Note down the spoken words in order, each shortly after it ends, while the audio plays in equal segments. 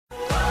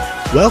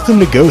Welcome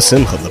to Go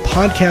Simcha, the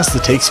podcast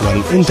that takes you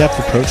on an in-depth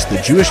approach to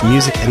the Jewish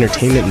music,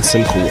 entertainment, and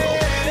Simcha world.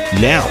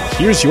 Now,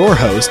 here's your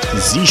host,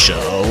 Zisha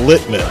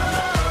Littman.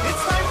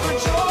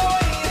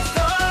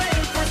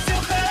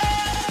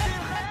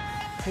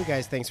 Hey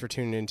guys, thanks for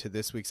tuning in to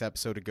this week's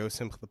episode of Go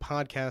Simcha, the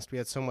podcast. We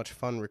had so much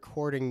fun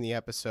recording the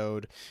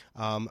episode,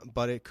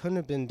 but it couldn't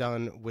have been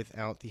done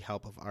without the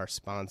help of our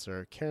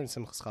sponsor, Keren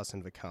Simchas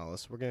Chassan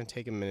V'Kalos. We're going to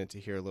take a minute to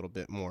hear a little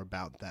bit more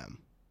about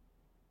them.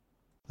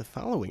 The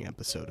following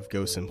episode of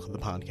Go Simcha, the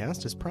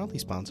podcast, is proudly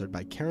sponsored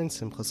by Keren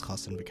Simchas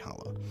Chassan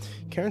V'Kala.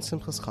 Keren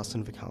Simchas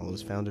Chassan V'Kala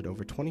was founded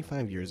over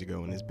 25 years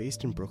ago and is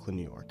based in Brooklyn,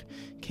 New York.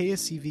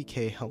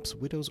 KSCVK helps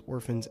widows,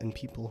 orphans, and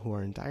people who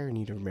are in dire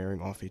need of marrying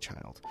off a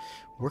child.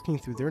 Working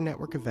through their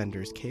network of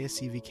vendors,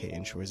 KSCVK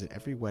ensures that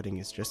every wedding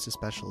is just as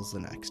special as the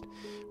next.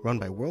 Run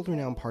by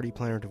world-renowned party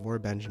planner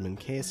Devorah Benjamin,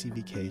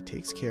 KSCVK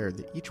takes care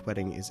that each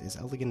wedding is as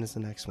elegant as the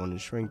next one,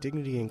 ensuring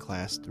dignity and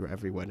class through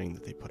every wedding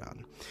that they put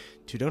on.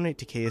 To donate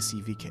to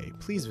KSCVK,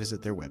 please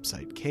visit their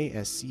website,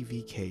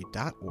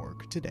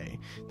 kscvk.org, today.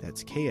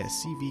 That's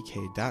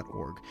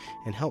kscvk.org,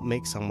 and help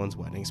make someone's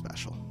wedding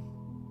special.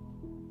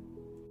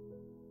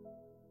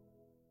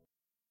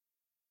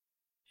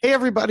 Hey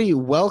everybody,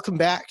 welcome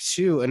back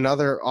to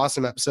another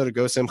awesome episode of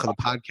Go Simcha, the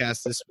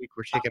podcast. This week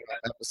we're kicking off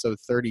episode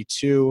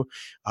 32,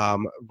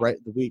 right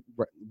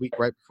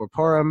right before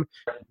Purim.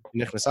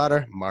 Nichnas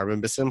Adar,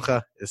 Marvin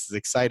B'Simcha. This is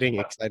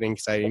exciting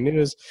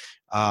news.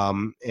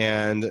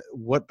 And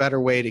what better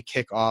way to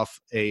kick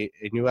off a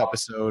new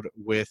episode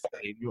with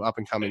a new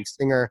up-and-coming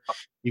singer?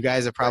 You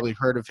guys have probably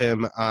heard of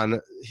him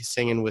he's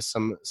singing with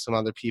some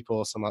other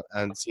people,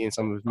 and seeing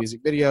some of his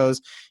music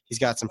videos. He's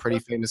got some pretty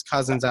famous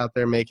cousins out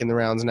there making the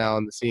rounds now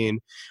on the scene.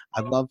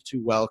 I'd love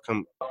to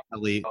welcome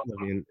Eli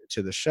Levin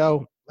to the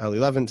show.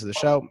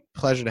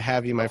 Pleasure to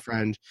have you, my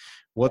friend.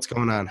 What's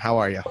going on? How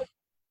are you?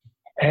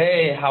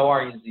 Hey, how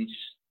are you, Zish?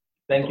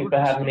 Thank you for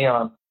having me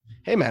on.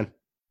 Hey, man.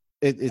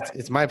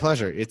 It's my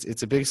pleasure.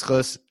 It's a big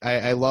schluss.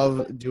 I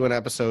love doing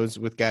episodes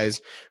with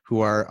guys who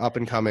are up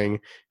and coming,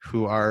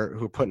 who are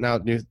putting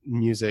out new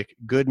music,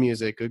 good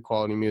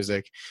quality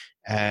music,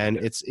 and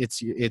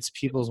it's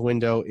people's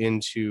window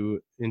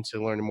into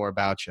learning more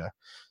about you.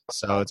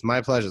 So it's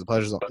my pleasure. The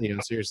pleasure's,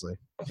 seriously.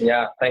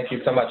 Yeah, thank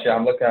you so much. Yeah,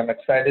 I'm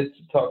excited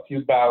to talk to you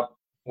about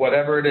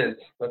whatever it is.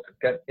 Let's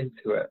get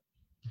into it.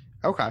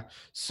 Okay.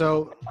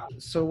 So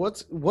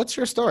what's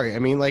your story? I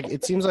mean, like,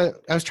 it seems like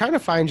I was trying to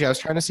find you. I was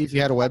trying to see if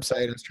you had a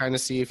website. I was trying to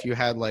see if you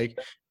had like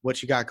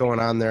what you got going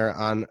on there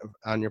on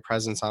your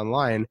presence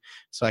online,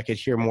 so I could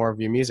hear more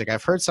of your music.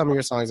 I've heard some of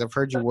your songs. I've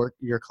heard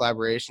your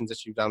collaborations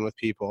that you've done with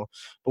people.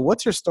 But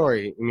what's your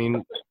story? I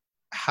mean,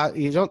 how'd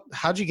you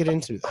get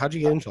into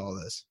all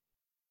this?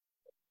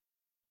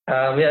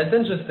 Yeah, it's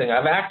interesting.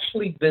 I've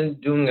actually been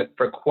doing it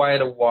for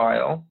quite a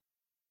while.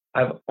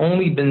 I've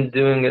only been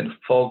doing it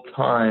full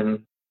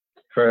time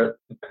for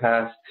the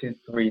past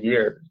 2-3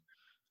 years,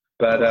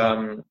 but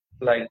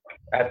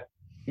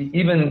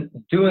even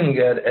doing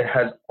it, it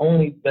has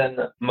only been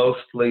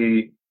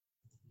mostly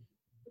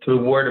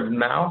through word of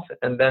mouth,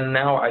 and then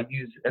now I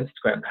use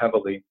Instagram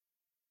heavily.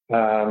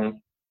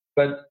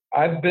 But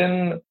I've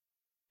been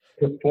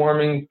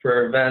performing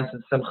for events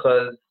and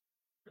simchas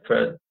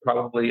for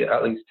probably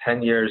at least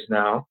 10 years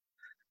now,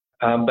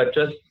 but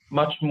just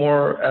much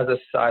more as a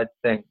side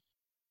thing.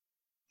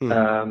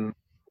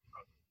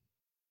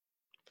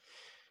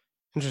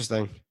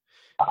 Interesting.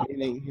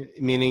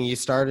 Meaning you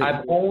started.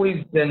 I've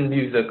always been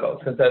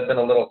musical since I've been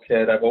a little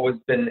kid. I've always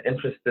been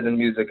interested in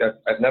music.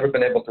 I've never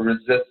been able to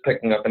resist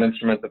picking up an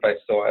instrument if I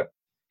saw it.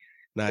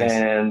 Nice.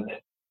 And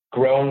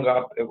growing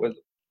up, it was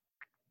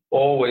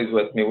always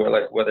with me.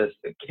 Whether it's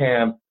the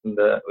camp and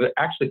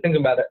actually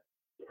thinking about it,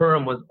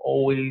 Purim was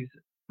always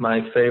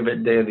my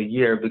favorite day of the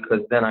year,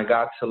 because then I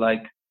got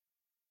to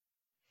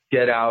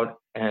get out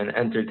and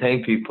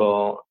entertain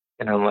people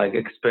and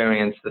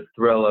experience the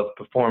thrill of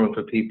performing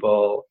for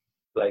people,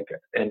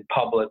 in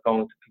public,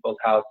 going to people's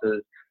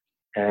houses.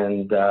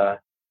 And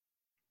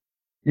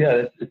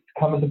it's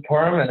coming to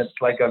Purim, and it's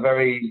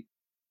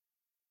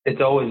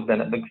it's always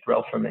been a big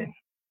thrill for me.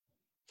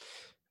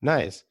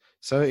 Nice.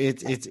 So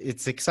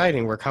it's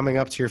exciting. We're coming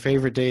up to your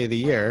favorite day of the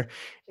year,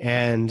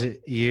 and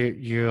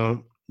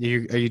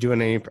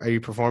are you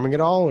performing at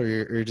all, or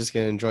you're just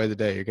gonna enjoy the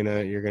day?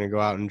 You're gonna go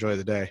out and enjoy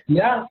the day.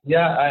 Yeah.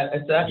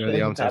 It's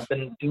actually, I've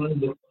been doing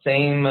the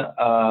same.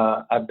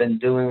 I've been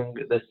doing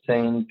the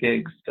same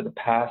gigs for the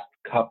past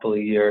couple of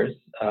years.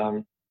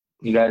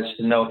 You guys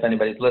should know, if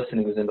anybody's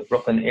listening who's in the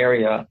Brooklyn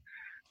area,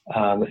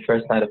 the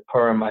first night of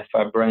Purim, I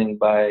farbrang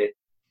by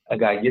a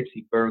guy,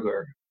 Yitzi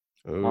Berger,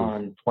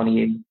 on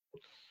 28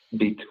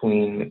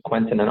 between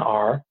Quentin and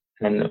R,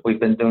 and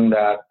we've been doing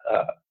that.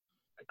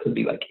 It could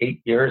be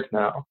 8 years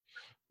now.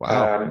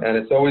 Wow. And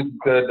it's always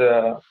good.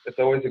 It's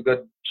always a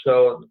good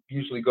show. It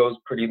usually goes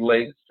pretty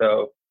late,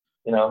 so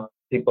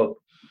people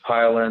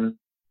pile in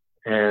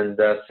and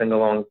sing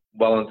along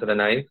well into the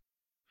night.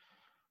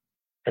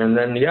 And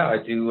then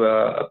I do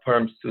a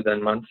Purim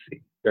Sudan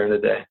Muncie during the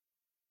day.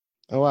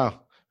 Oh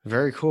wow,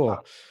 very cool.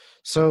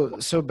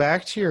 So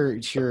back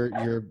to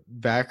your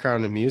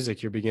background in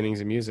music, your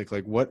beginnings in music.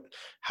 Like,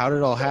 how did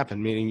it all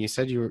happen? Meaning, you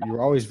said you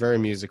were always very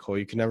musical.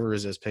 You could never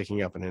resist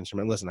picking up an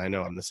instrument. Listen, I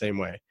know I'm the same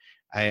way.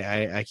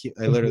 I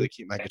literally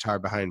keep my guitar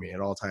behind me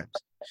at all times.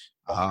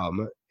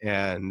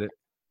 And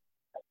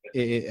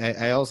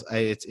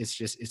it's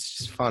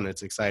just fun.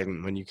 It's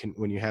exciting when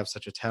you have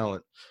such a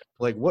talent.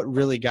 Like, what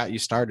really got you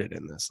started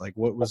in this? Like,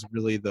 what was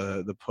really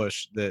the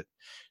push that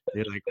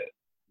you're like,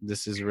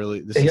 this is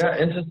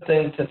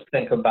interesting to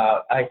think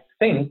about. I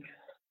think,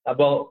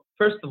 well,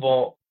 first of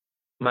all,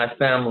 my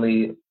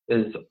family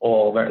is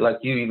all very, like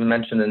you even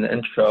mentioned in the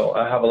intro,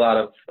 I have a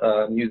lot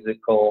of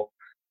musical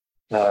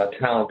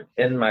talent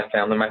in my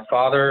family. My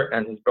father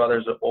and his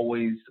brothers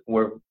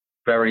were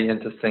very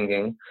into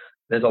singing.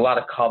 There's a lot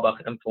of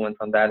Carlebach influence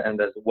on that end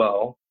as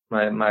well.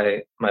 My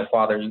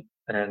father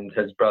and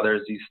his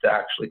brothers used to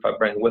actually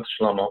bring with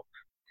Shlomo.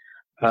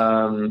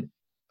 Oh,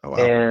 wow.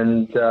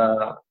 And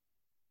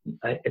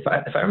if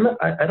I remember,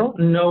 I don't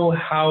know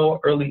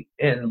how early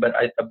in, but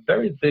a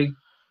very big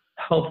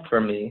help for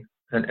me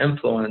and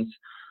influence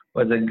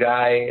was a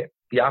guy,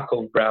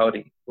 Yaakov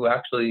Braudy, who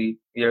actually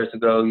years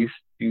ago used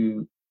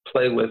to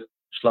play with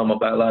Shlomo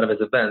by a lot of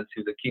his events.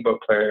 He was a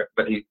keyboard player,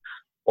 but he's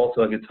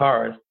also a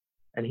guitarist.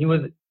 And he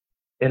was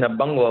in a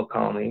bungalow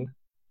colony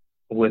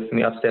with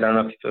me upstate. I don't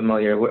know if you're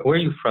familiar. Where are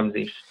you from,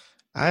 Zish?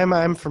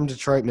 I'm from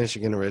Detroit,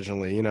 Michigan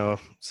originally. You know,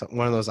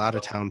 one of those out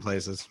of town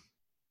places.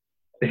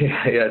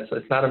 Yeah, so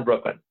it's not in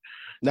Brooklyn.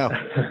 No.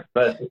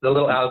 But it's a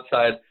little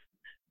outside.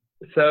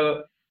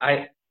 So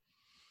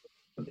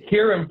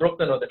here in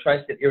Brooklyn or the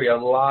tri-state area, a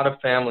lot of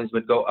families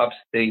would go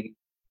upstate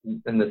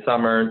in the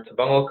summer to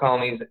bungalow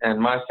colonies, and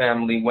my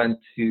family went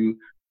to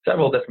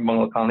several different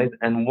bungalow colonies,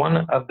 and one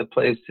of the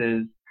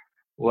places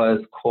was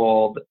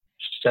called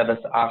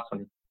Sheves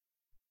Achim.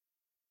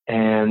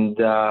 And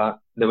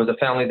there was a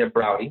family there,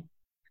 Browdy,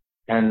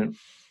 and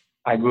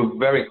I grew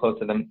very close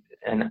to them.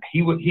 And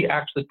he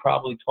actually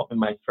probably taught me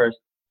my first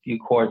few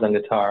chords on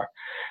guitar.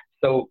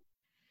 So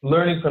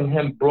learning from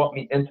him brought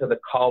me into the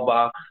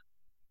Carlebach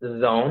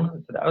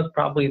zone. So that was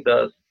probably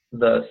the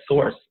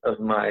source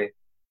of my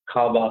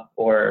Carlebach,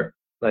 or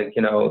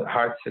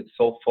heartsick,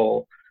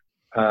 soulful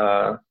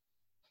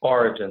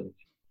origins.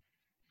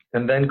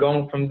 And then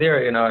going from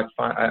there,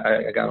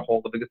 I got a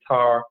hold of the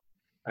guitar.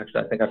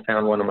 Actually, I think I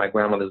found one in my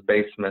grandmother's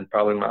basement,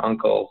 probably my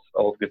uncle's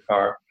old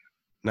guitar.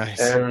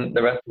 Nice. And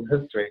the rest is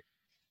history.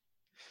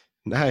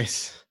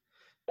 Nice.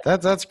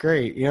 That's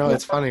great. You know,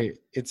 it's funny.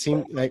 It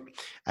seemed like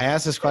I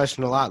asked this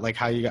question a lot, like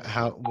how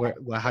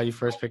you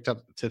first picked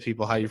up to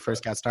people, how you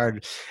first got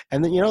started.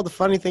 And then, the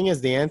funny thing is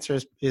the answer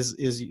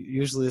is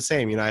usually the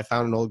same. I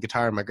found an old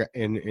guitar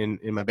in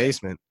my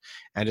basement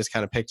and just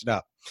kind of picked it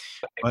up.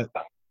 But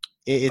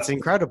it's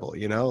incredible,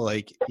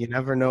 like you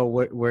never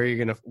know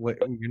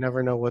you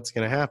never know what's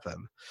going to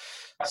happen.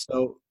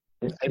 So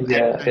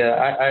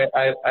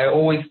I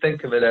always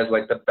think of it as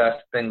like the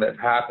best thing that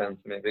happened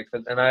to me,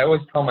 and I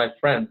always tell my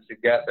friends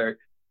together,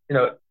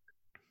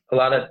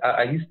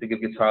 I used to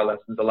give guitar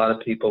lessons. A lot of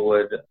people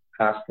would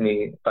ask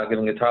me about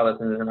giving guitar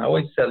lessons, and I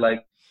always said,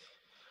 like,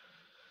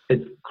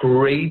 it's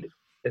great,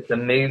 it's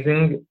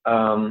amazing,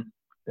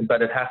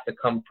 but it has to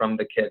come from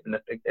the kid. And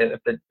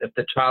if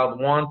the child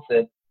wants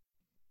it,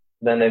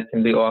 then it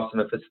can be awesome.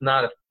 If it's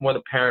not, if more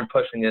the parent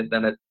pushing it,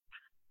 then a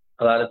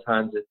lot of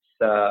times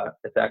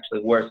it's actually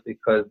worse,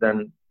 because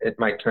then it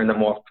might turn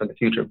them off for the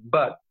future.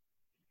 But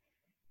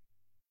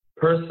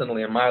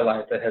personally, in my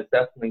life, it has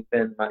definitely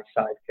been my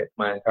sidekick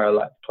my entire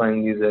life.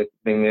 Playing music,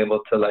 being able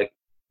to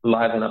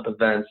liven up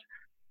events,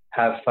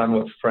 have fun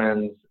with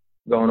friends,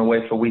 going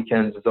away for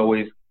weekends is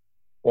always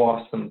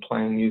awesome.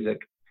 Playing music.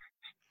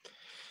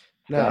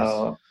 Nice.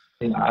 So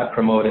I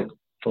promote it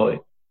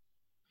fully.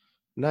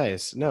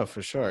 Nice. No,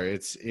 for sure.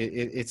 It's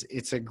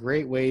a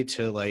great way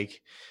to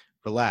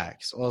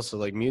relax. Also,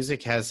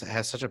 music has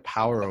such a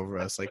power over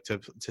us. Like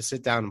to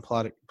sit down and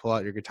pull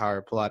out your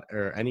guitar,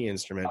 or any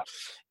instrument.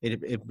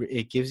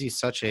 It gives you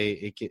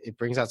it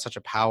brings out such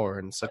a power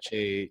and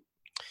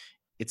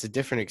it's a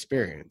different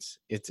experience.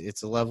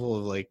 It's a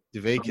level of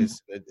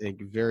Vegas, a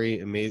very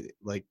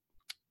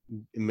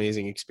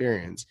amazing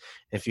experience.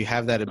 If you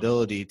have that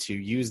ability to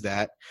use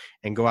that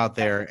and go out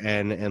there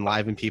and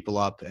liven people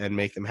up and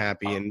make them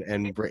happy and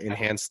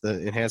enhance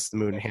the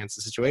mood, enhance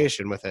the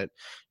situation with it,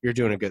 you're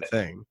doing a good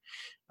thing.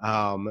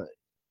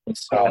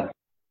 So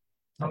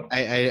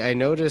I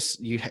noticed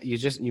you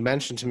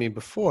mentioned to me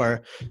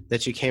before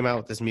that you came out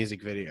with this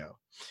music video,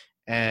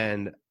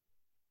 and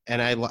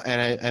I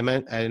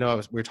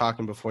know we were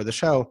talking before the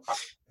show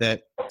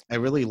that I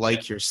really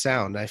like your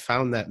sound. I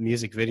found that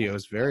music video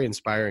is very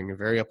inspiring and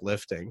very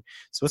uplifting.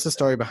 So what's the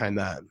story behind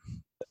that?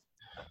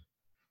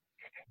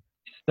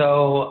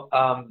 So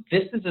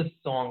this is a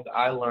song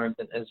I learned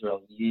in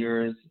Israel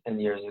years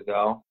and years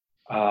ago.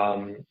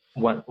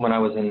 When I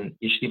was in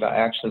yeshiva, I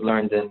actually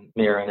learned in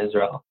Mir in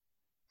Israel.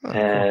 Oh,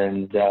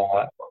 and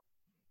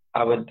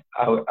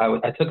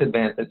I took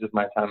advantage of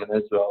my time in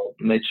Israel,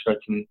 made sure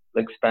to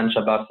spend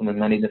Shabbatim in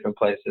many different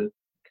places.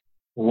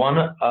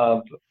 One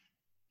of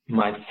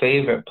my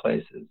favorite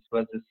places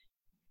was this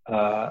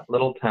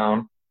little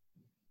town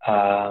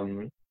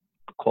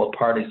called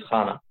Pardes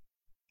Chana.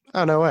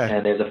 Oh, no way.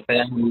 And there's a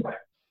family.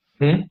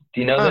 Do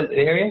you know the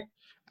area?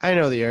 I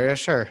know the area,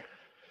 sure.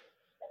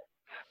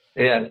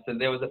 Yeah, so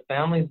there was a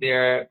family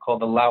there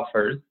called the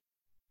Laufers,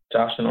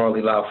 Josh and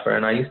Orly Laufer,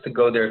 and I used to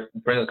go there,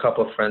 bring a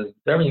couple of friends.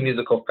 Very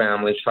musical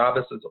family.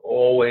 Shabbos was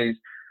always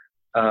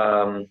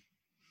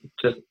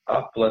just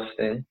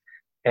uplifting.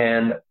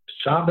 And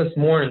Shabbos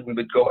morning, we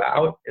would go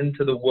out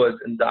into the woods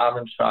and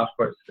daven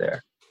shachars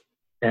there.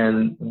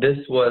 And this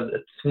was a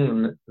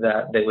tune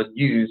that they would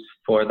use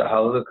for the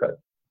Hallelujah.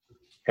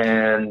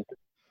 And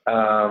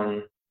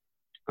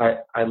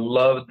I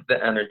loved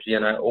the energy,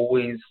 and I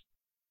always,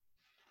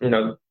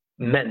 meant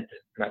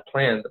and I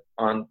planned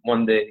on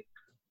one day,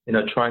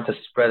 trying to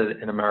spread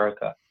it in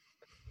America.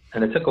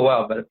 And it took a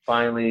while, but it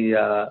finally,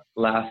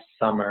 last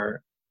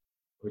summer,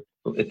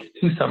 it's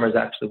 2 summers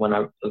actually when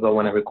I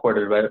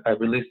recorded it. I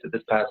released it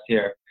this past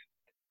year.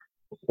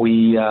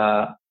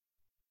 I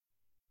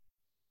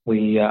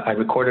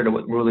recorded it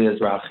with Ruli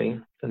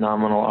Ezrachi,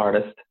 phenomenal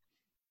artist.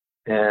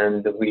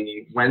 And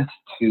we went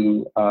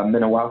to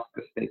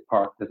Minnewaska State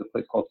Park. There's a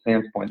place called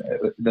Sands Point.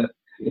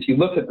 If you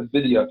look at the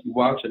video, if you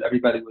watch it,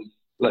 everybody was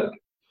like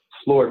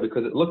floored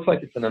because it looks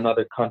like it's in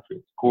another country.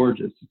 It's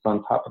gorgeous. It's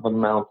on top of a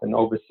mountain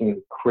overseeing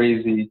a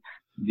crazy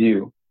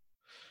view.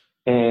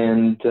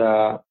 And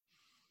I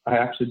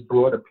actually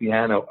brought a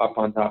piano up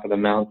on top of the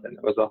mountain.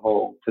 It was a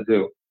whole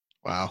to-do.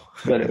 Wow.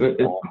 But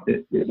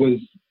it was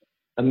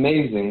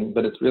amazing,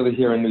 but it's really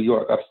here in New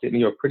York, upstate New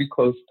York, pretty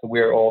close to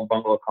where all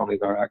bungalow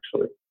colonies are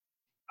actually.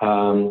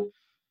 Now,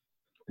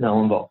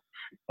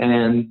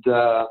 and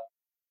I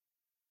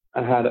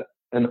had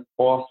an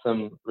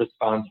awesome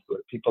response to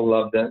it. People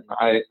loved it.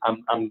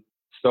 I'm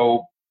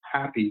so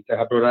happy to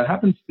have brought it. It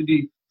happens to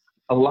be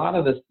a lot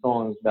of the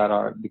songs that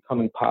are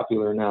becoming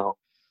popular now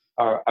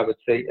are, I would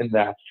say, in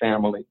that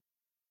family.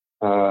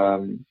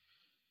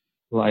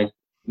 Like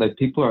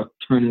people are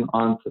turning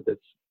on to this,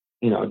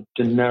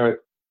 generic,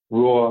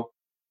 raw.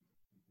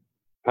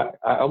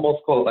 I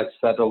almost call it like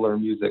settler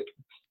music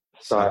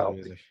style.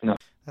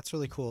 That's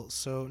really cool.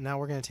 So now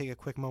we're going to take a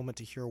quick moment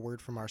to hear a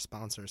word from our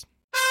sponsors.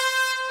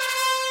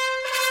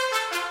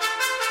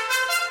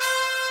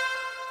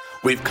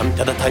 We've come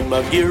to the time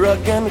of year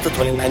again. It's the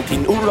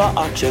 2019 Ura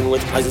auction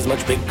with prizes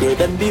much bigger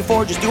than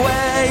before. Just you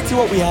wait, see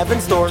what we have in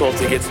store. 12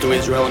 tickets to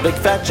Israel, a big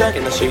fat check,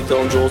 and the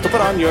shade-tone jewels to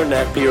put on your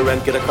neck. Pay your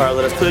rent, get a car,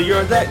 let us clear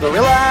your deck. Go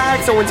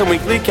relax and win some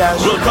weekly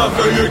cash. We'll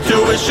cover your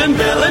tuition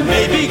bill and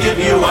maybe give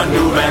you a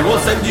new van. We'll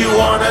send you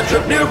on a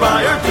trip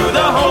nearby or to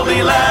the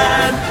Holy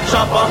Land.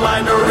 Shop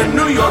online or in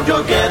New York,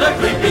 you'll get a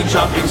great big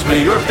shopping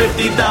spree. Or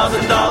 $50,000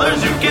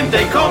 you can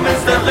take home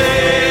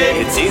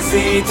instantly. It's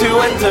easy to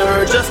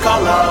enter, just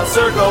call us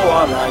or go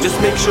online. Just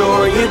make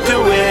sure you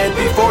do it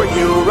before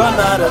you run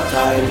out of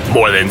time.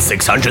 More than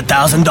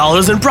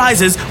 $600,000 in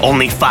prizes,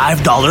 only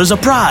 $5 a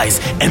prize.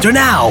 Enter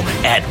now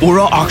at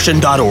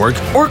uraauction.org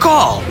or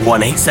call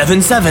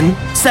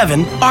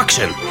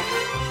 1-877-7-AUCTION.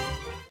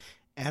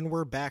 And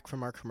we're back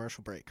from our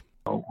commercial break.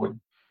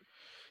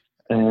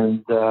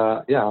 And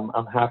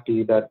I'm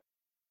happy that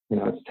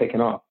it's taken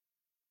off.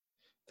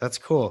 That's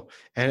cool.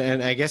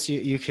 And I guess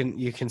you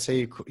can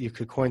say you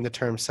could coin the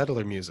term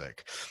settler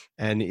music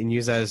and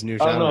use that as new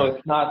genre. Oh no,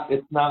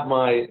 it's not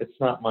my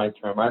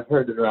term. I've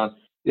heard it around.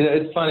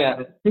 It's funny.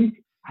 I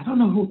don't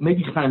know who.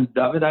 Maybe Chaim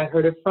David. I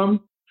heard it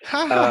from.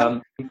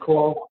 He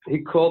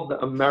called the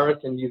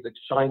American music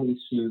shiny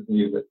shoes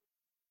music.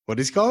 What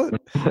does he call it?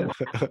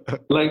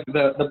 Like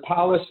the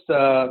polished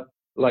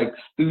like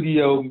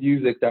studio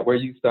music that we're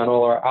used to on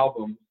all our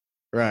albums.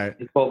 Right.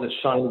 He called it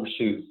shiny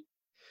shoes.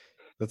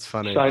 That's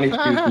funny. Shiny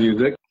shoes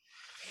music.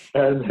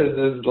 And this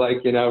is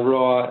like,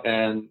 raw,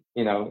 and,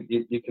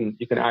 you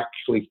can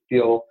actually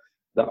feel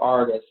the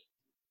artist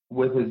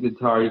with his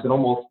guitar. You can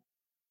almost,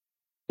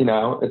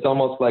 it's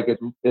almost like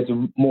it's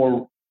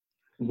more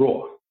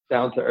raw,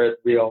 down to earth,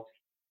 real.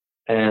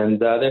 And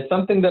there's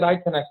something that I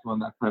connect on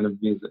that kind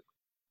of music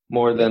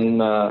more than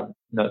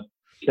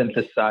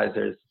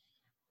synthesizers.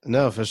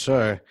 No, for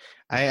sure.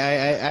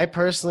 I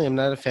personally am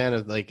not a fan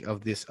of the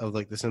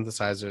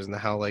synthesizers and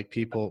how like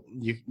people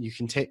you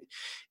can take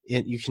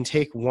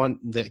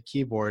the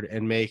keyboard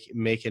and make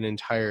an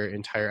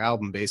entire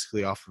album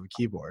basically off of a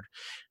keyboard.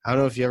 I don't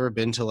know if you've ever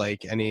been to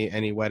like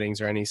any weddings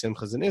or any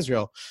simchas in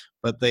Israel,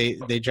 but they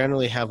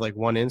generally have like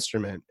one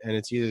instrument and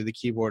it's either the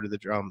keyboard or the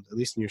drums, at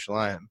least in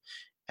Yerushalayim,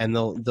 and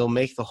they'll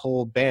make the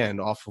whole band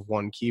off of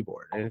one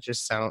keyboard, and it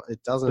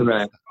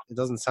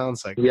doesn't sound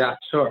like yeah,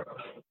 sure.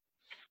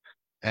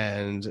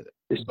 And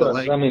but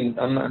like, I mean,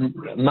 I'm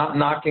not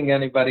knocking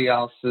anybody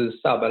else's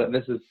style, but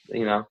this is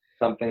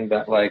something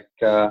that like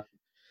that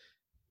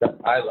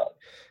I love.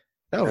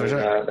 No, for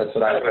sure. That's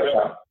what I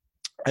love.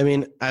 I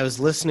mean, I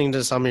was listening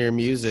to some of your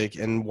music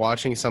and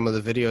watching some of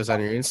the videos on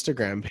your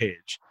Instagram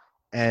page,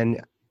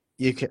 and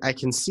I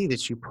can see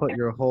that you put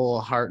your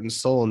whole heart and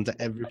soul into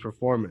every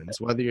performance,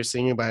 whether you're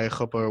singing by a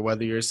chuppah or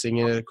whether you're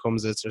singing at a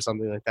kumzitz or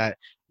something like that.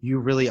 You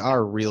really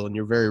are real, and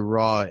you're very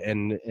raw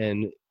and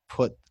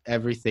put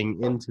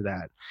everything into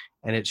that,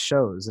 and it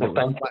shows, and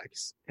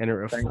it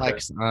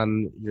reflects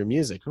on your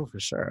music. Oh, for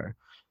sure.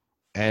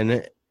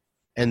 And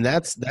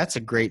that's a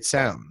great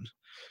sound,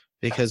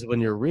 because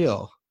when you're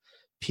real,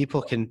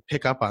 people can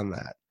pick up on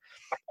that,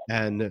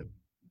 and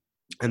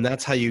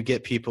that's how you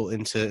get people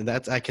into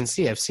that.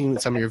 I've seen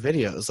some of your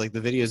videos, like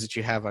the videos that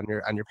you have on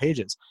your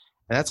pages,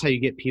 and that's how you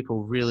get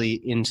people really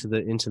into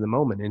the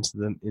moment, into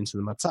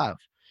the matzav,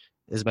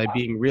 is by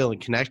being real and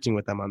connecting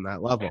with them on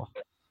that level.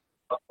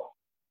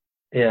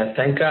 Yeah,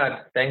 thank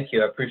God. Thank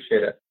you. I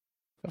appreciate it.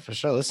 Oh, for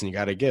sure. Listen, you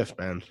got a gift,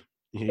 man.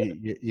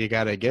 You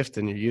got a gift,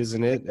 and you're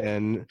using it,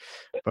 and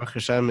Baruch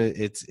Hashem,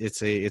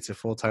 it's a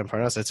full-time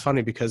parnas. It's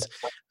funny because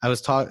I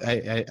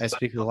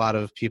speak with a lot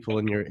of people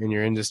in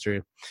your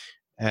industry,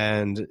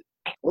 and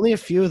only a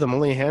few of them,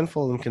 only a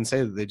handful of them can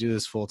say that they do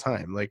this full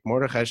time. Like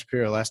Mordechai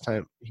Shapiro, last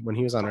time when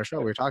he was on our show,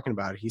 we were talking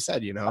about it. He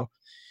said,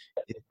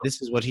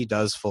 this is what he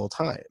does full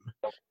time,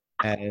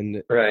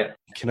 and right.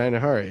 Kanai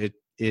Nahar,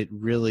 it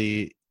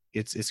really,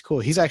 it's cool.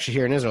 He's actually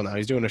here in Israel now.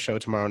 He's doing a show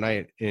tomorrow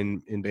night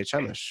in Beit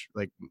Shemesh,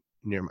 like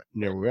near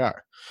where we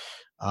are.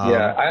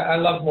 I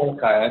love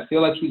Mordechai. I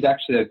feel like he's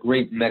actually a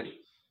great mix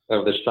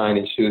of the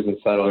shiny shoes and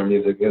settler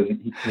music.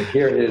 You can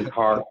hear his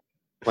heart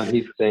when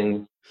he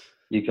sings.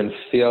 You can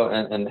feel,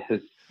 and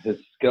his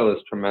skill is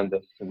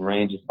tremendous, and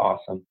range is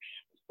awesome.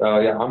 So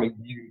yeah, I'm a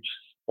huge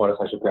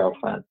Mordechai Shapiro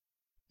fan.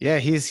 Yeah,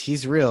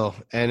 he's real,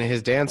 and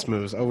his dance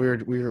moves. Oh,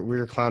 we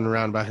were clowning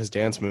around about his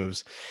dance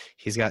moves.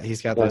 He's got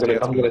those.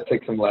 I'm gonna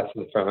take some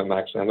lessons from him.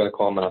 Actually, I'm gonna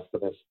call him out for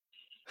this.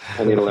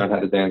 I need to learn how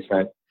to dance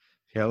right.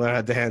 Yeah, learn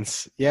how to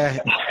dance. Yeah,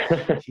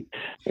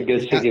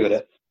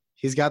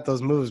 he's got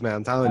those moves, man.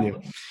 I'm telling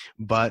you.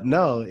 But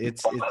no,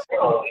 it's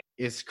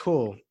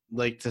cool.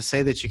 Like, to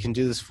say that you can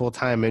do this full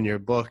time and you're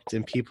booked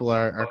and people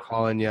are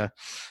calling you,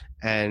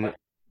 and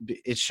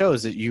it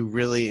shows that you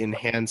really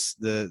enhance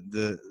the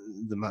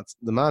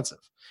matzav.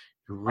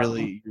 You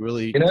really.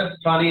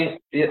 It's funny.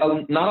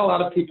 Not a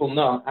lot of people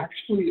know. I'm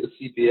actually a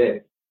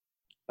CPA.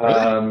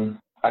 Really?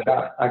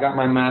 I got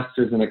my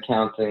master's in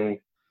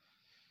accounting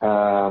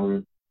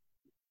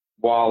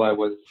while I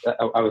was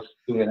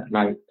doing it at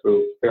night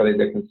through Fairleigh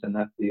Dickinson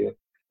FDU.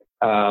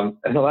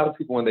 And a lot of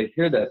people, when they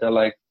hear that, they're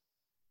like,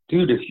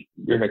 dude, if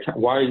you're an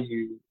accountant, why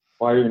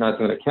are you not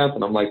doing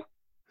accounting? I'm like,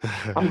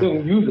 I'm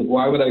doing music.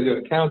 Why would I do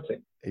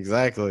accounting?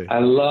 Exactly. I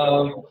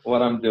love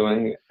what I'm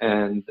doing,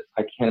 and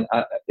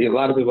a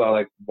lot of people are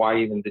like, why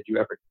even did you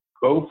ever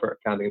go for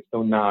accounting? It's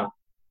so not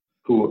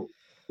who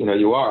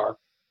you are.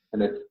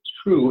 And it's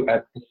true.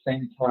 At the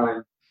same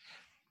time,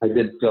 I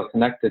did feel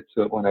connected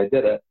to it when I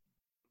did it.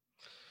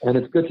 And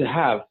it's good to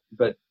have,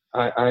 but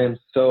I am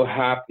so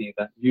happy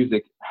that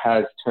music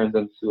has turned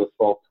into a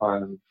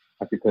full-time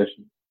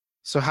occupation.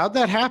 So how'd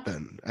that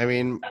happen? I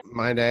mean,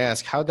 mind I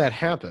ask, how'd that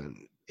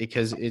happen?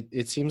 Because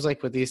it seems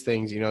like with these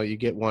things, you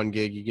get one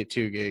gig, you get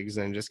two gigs,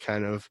 and just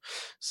kind of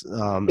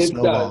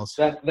snowballs.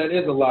 Does. That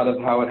is a lot of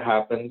how it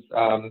happens.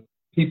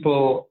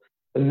 People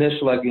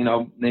initially,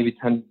 maybe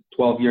 10,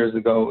 12 years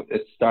ago,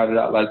 it started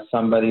out like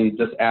somebody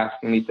just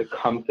asking me to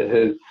come to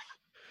his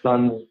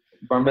son's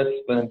bar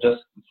mitzvah and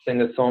just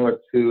sing a song or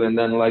two, and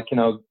then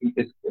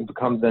it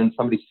becomes then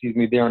somebody sees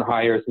me there and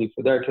hires me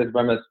for their kid's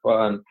bar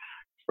mitzvah and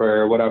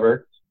for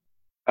whatever.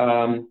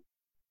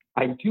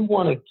 I do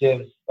want to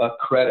give a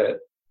credit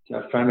to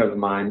a friend of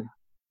mine,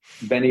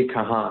 Benny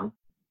Kahan,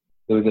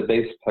 who was a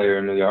bass player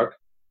in New York.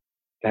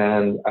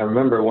 And I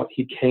remember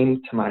he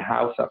came to my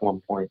house at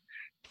one point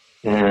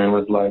and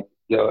was like,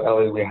 yo,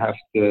 Ellie, we have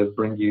to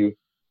bring you,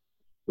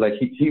 like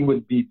he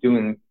would be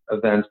doing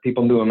events.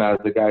 People knew him as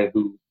the guy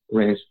who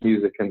arranged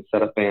music and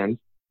set up bands.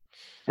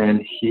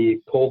 And he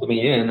pulled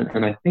me in,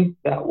 and I think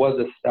that was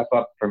a step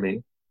up for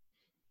me.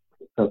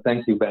 So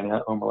thank you, Benny.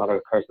 I owe him a lot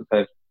of Carson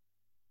Face.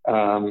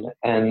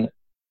 And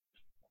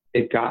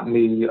it got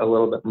me a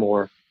little bit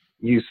more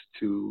used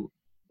to,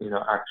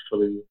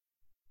 actually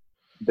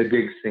the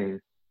gig scene.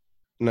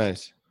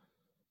 Nice.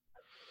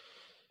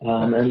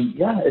 And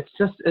yeah, it's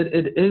just,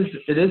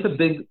 it is a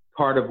big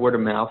part of word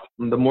of mouth.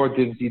 And the more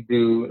gigs you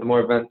do, the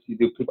more events you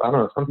do, people, I don't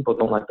know, some people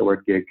don't like the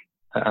word gig.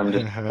 I'm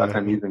just stuck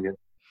on using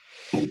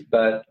it.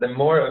 But the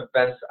more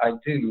events I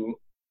do,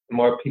 the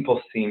more people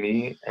see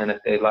me, and if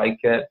they like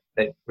it,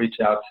 they reach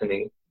out to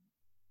me.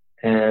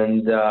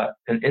 And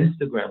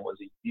Instagram was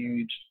a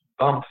huge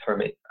bump for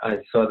me. I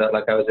saw that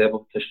I was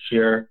able to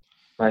share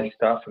my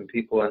stuff and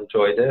people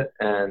enjoyed it,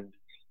 and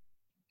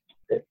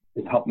it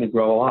helped me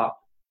grow a lot.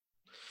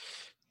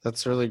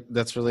 That's really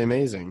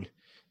amazing.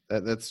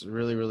 That's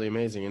really, really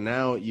amazing. And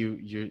now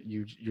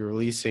you're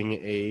releasing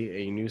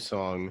a new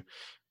song,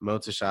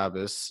 Motzei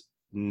Shabbos,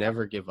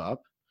 Never Give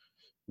Up.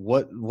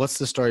 What's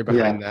the story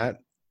behind that,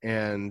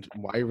 and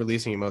why are you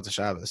releasing Motzei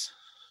Shabbos?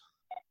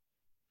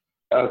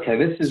 Okay,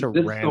 this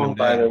song,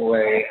 by the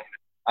way,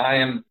 I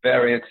am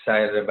very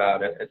excited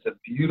about it. It's a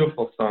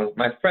beautiful song.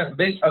 My friend,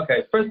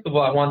 first of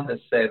all, I want to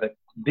say that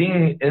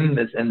being in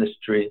this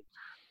industry,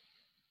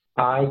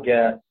 I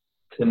get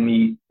to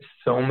meet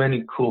so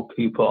many cool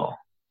people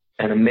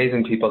and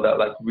amazing people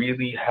that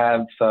really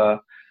have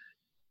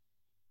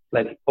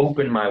like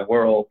opened my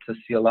world to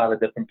see a lot of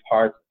different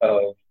parts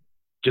of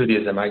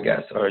Judaism, I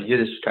guess, or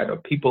Yiddishkeit, or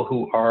people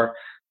who are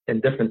in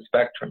different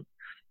spectrums.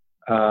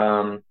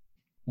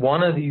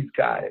 One of these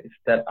guys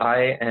that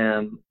I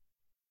am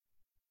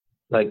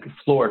like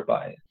floored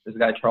by is the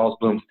guy Charles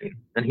Bloomstein,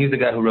 and he's the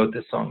guy who wrote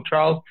this song.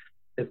 Charles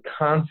is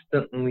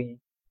constantly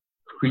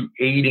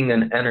creating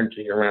an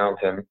energy around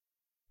him,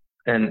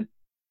 and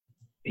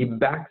he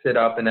backs it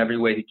up in every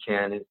way he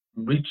can.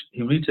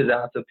 He reaches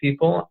out to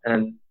people,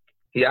 and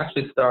he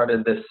actually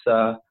started this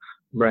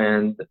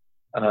brand,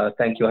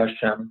 Thank You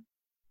Hashem.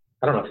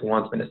 I don't know if he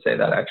wants me to say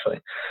that actually,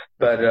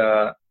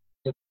 but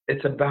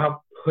it's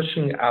about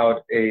pushing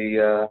out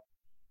a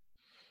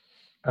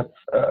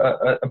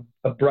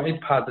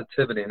bright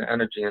positivity and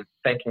energy and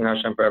thanking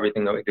Hashem for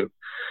everything that we do.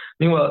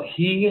 Meanwhile,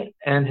 he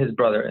and his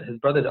brother's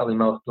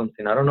Elimelech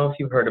Bloomstein. I don't know if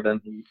you've heard of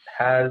him. He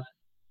has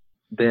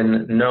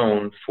been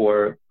known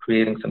for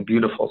creating some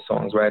beautiful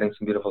songs, writing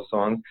some beautiful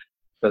songs.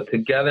 So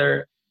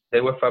together,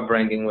 they were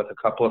farbrengen with a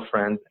couple of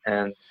friends,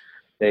 and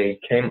they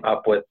came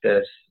up with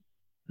this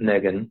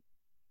Negan.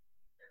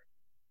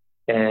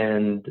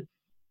 And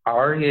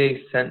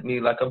Aryeh sent me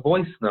like a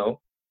voice note.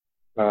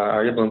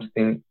 Aryeh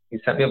Bloomstein, he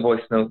sent me a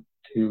voice note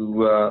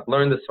to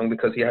learn this song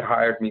because he had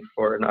hired me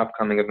for an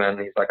upcoming event.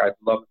 And he's like, I'd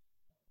love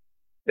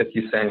if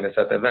you sang this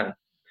at the event.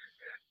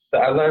 So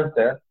I learned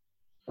it.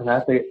 And I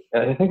think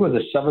it was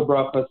a Sheva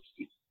Brachos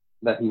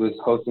that he was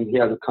hosting. He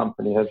has a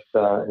company. He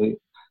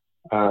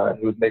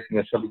was making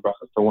a Sheva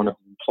Brachos for one of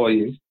his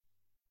employees.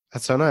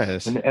 That's so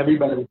nice. And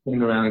everybody was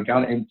singing around and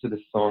got into the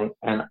song.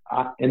 And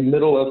in the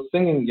middle of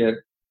singing it,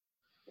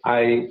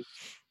 I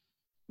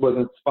was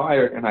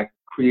inspired and I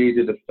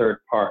created a third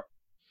part.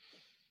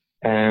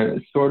 And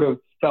it sort of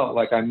felt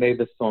like I made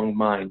the song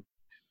mine.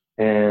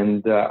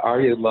 And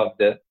Aryeh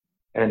loved it.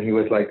 And he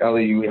was like,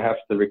 Ellie, we have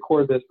to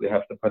record this. We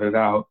have to put it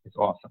out. It's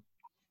awesome.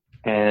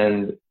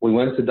 And we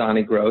went to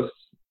Donnie Gross,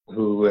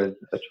 who is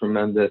a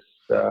tremendous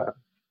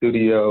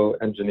studio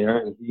engineer.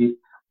 And he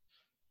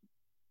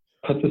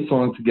put the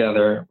song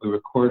together. We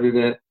recorded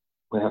it.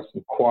 We have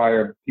some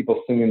choir,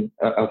 people singing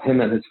of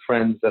him and his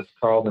friends, that's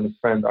Carl and his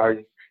friend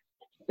Aryeh,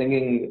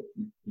 singing,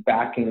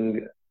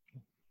 backing,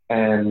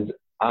 and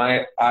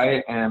I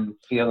am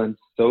feeling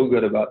so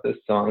good about this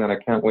song, and I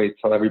can't wait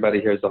till everybody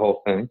hears the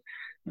whole thing.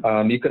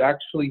 You could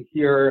actually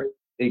hear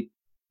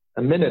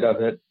a minute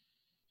of it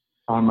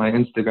on my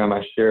Instagram.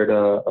 I shared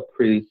a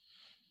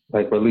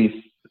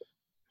release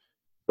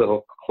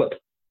little clip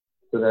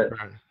so that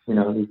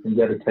you can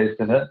get a taste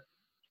of it.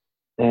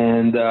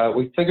 And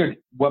we figured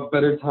what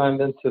better time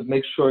than to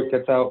make sure it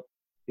gets out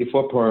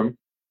before Purim.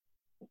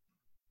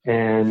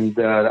 And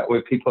that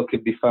way people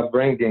could be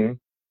farbrengen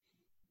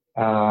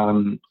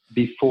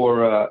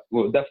before,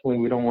 definitely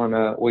we don't want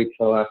to wait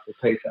till after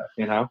Pesach,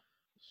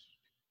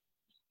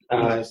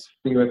 Nice.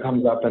 It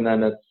comes up and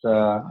then it's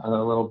a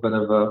little bit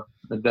of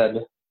a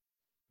dead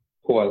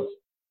pause.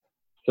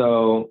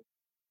 So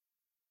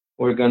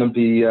we're going to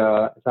be,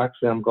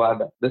 I'm glad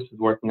that this is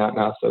working out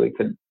now so we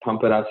could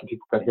pump it out so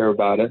people could hear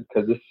about it,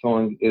 because this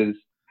song is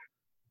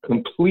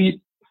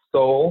complete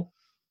soul.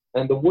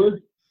 And the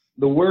word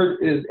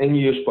is in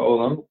Yush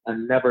Ba'olam,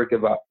 and never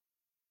give up.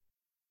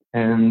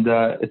 And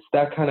it's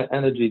that kind of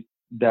energy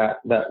that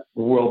the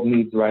world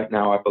needs right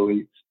now, I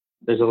believe.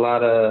 There's a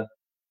lot of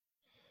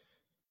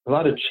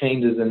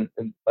changes and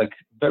like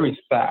very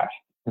fast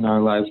in our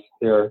lives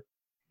here.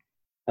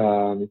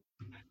 I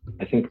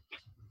think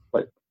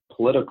like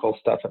political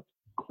stuff has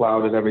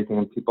clouded everything,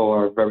 and people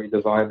are very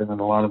divided and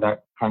a lot of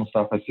that kind of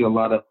stuff. I see a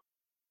lot of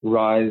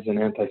rise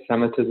in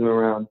anti-Semitism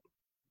around.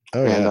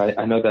 Oh, yeah. And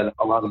I know that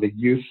a lot of the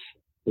youth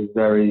is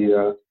very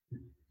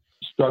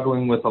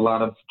struggling with a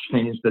lot of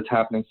change that's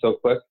happening so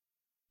quick.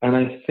 And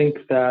I think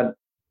that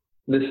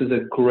this is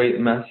a great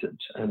message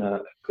and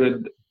a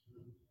good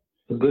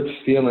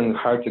feeling,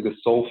 hearty,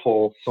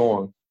 soulful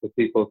song for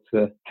people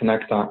to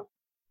connect on.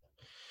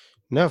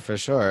 No, for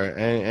sure.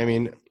 And I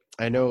mean,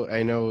 I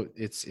know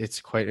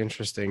it's quite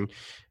interesting.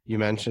 You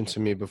mentioned to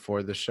me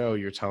before the show,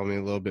 you're telling me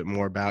a little bit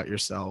more about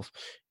yourself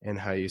and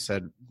how you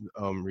said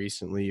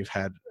recently you've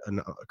had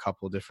a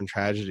couple of different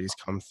tragedies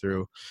come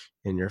through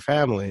in your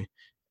family,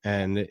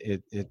 and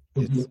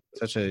it's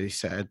such a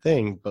sad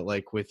thing. But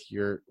like with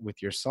your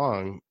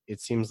song, it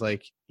seems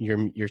like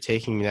you're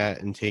taking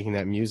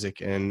that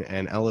music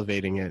and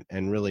elevating it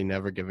and really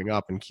never giving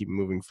up and keep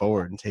moving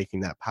forward and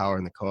taking that power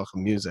and the koach of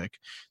music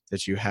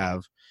that you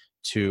have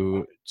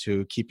to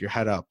keep your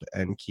head up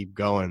and keep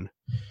going.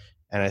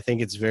 And I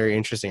think it's very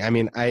interesting. I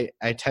mean, I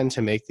tend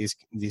to make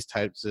these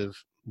types of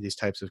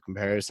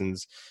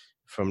comparisons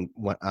from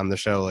what on the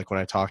show, like when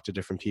I talk to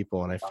different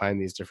people and I find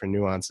these different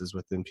nuances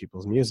within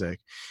people's music.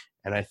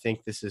 And I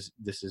think this is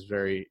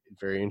very,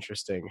 very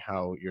interesting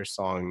how your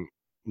song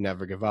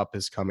Never Give Up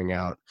is coming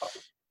out,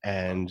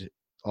 and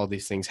all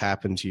these things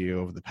happened to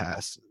you over the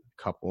past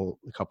couple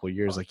of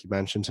years, like you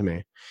mentioned to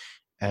me.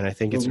 And I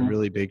think it's a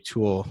really big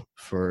tool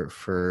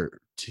to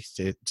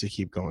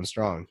keep going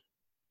strong.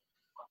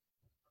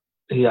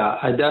 Yeah,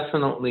 I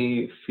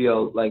definitely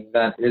feel like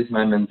that is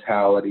my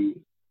mentality.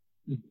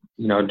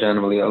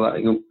 generally a lot,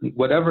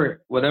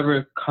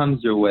 whatever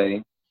comes your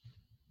way,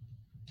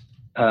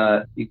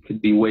 you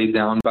could be weighed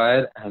down by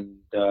it and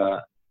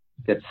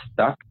get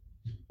stuck,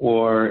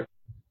 or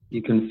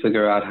you can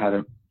figure out how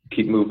to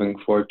keep moving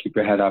forward, keep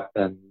your head up,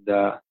 and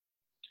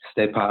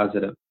stay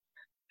positive.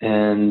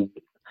 And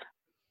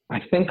I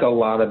think a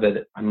lot of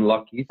it, I'm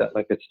lucky that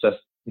it's just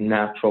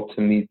natural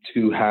to me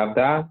to have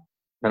that.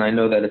 And I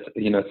know that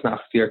it's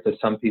not fair to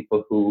some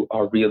people who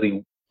are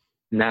really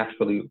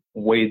naturally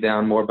weighed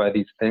down more by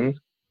these things.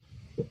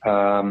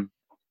 But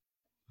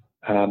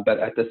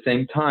at the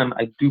same time,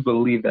 I do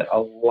believe that a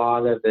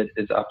lot of it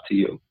is up to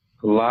you.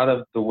 A lot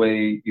of the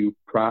way you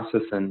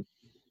process and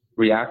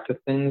react to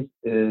things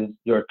is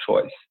your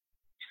choice.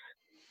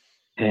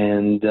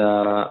 And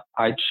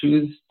I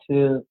choose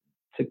to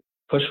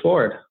push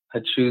forward. I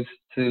choose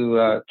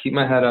to keep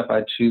my head up.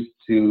 I choose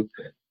to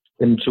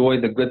enjoy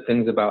the good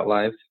things about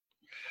life.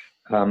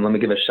 Let me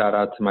give a shout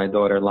out to my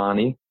daughter,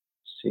 Lonnie.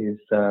 She's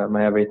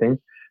my everything.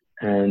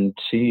 And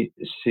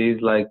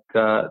she's like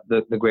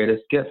the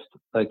greatest gift.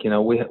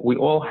 We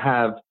all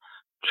have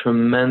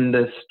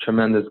tremendous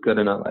good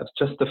in our lives.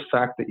 Just the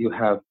fact that you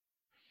have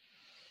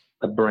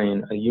a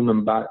brain, a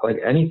human body,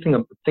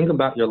 anything, think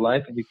about your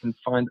life and you can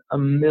find a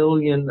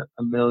million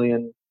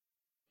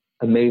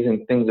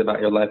amazing things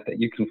about your life that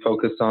you can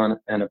focus on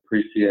and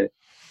appreciate.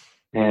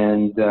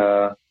 And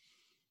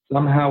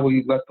somehow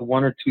we let the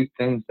one or two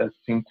things that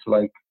seem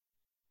to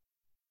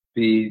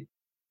be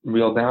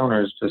real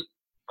downers just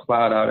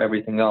cloud out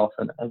everything else,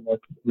 and that's a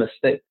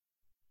mistake,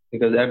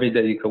 because every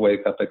day you could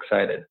wake up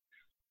excited.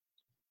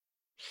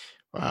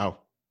 Wow.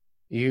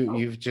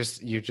 You've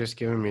just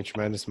given me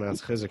tremendous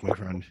amounts of chizuk, my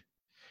friend.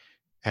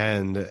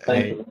 And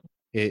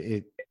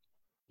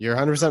you're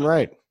 100%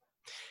 right.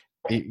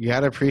 You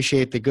got to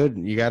appreciate the good.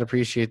 You got to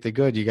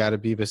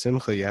be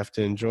besimcha. You have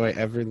to enjoy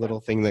every little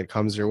thing that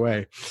comes your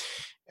way.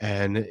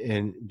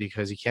 And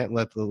because you can't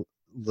let the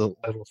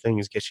little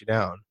things get you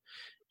down.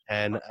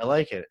 And I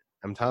like it.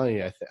 I'm telling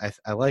you,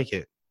 I like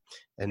it.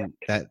 And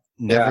that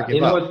never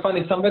give up. It's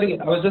funny.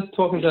 I was just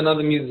talking to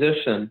another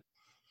musician,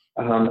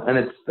 and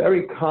it's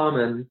very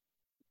common,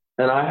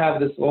 and I have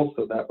this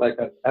also,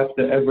 that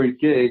after every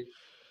gig,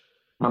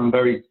 I'm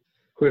very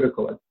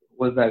critical.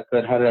 Was that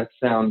good? How did that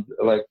sound?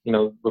 Where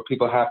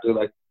people have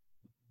to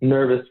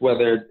nervous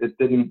whether it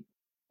didn't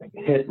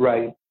hit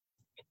right.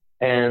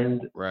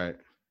 And right.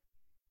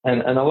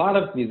 And a lot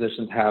of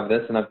musicians have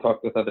this, and I've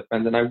talked with other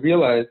friends, and I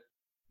realized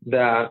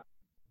that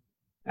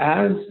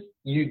as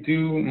you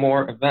do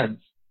more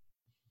events,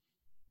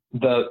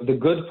 the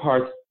good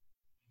parts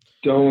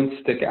don't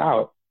stick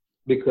out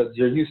because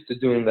you're used to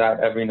doing that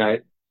every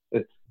night.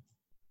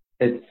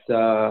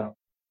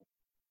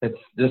 It's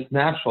just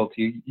natural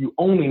to you. You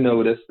only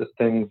notice the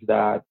things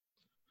that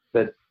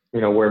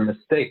were a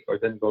mistake or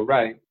didn't go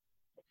right.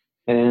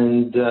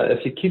 And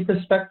if you keep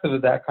perspective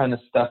of that kind of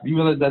stuff, you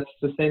realize that's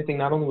the same thing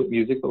not only with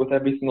music but with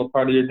every single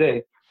part of your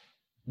day.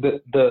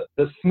 The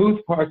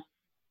smooth parts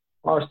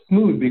are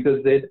smooth because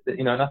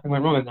nothing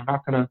went wrong, and they're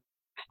not going to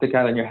stick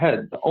out in your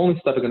head. The only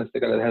stuff that's going to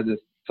stick out in your head is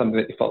something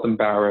that you felt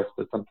embarrassed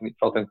or something you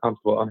felt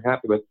uncomfortable,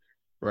 unhappy with.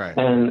 Right.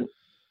 And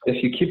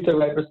if you keep the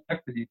right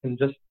perspective, you can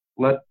just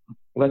let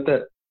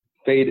that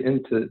fade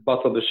into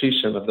Batal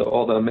B'Shishim of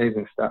all the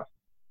amazing stuff.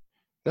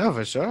 No,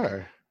 for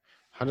sure,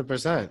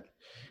 100%.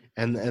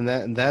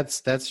 And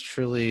that's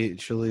truly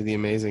the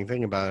amazing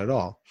thing about it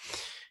all.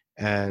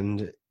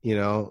 And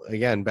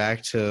again,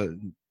 back to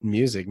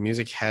music.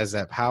 Music has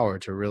that power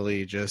to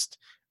really just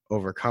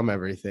overcome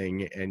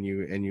everything, and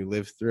you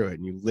live through it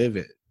and you live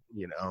it.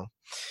 And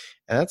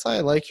that's why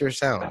I like your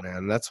sound,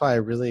 man. That's why I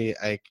really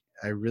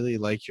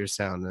like your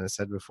sound. And I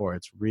said before,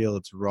 it's real,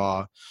 it's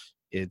raw,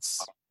 it's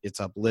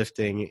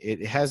uplifting.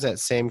 It has that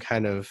same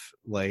kind of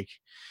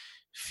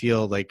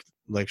feel like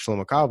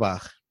Shlomo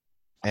Carlebach,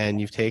 and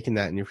you've taken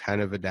that and you've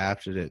kind of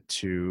adapted it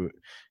to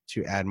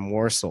add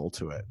more soul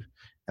to it,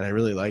 and I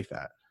really like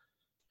that.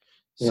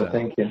 So,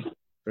 thank you.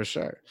 For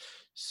sure.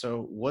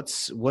 So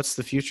what's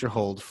the future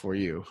hold for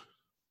you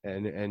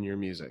and your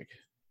music?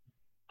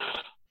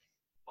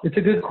 It's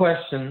a good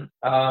question.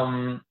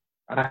 I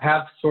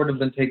have sort of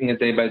been taking it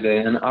day by day,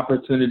 and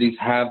opportunities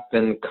have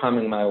been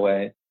coming my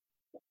way,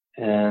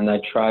 and I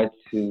try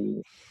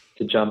to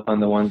jump on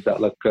the ones that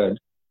look good.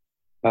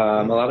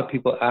 A lot of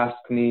people ask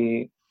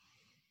me,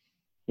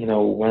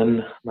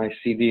 when my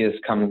CD is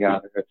coming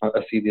out, or if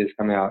a CD is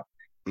coming out.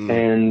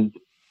 And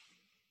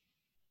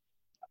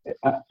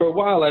for a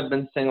while I've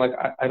been saying,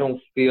 I don't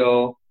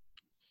feel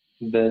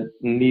the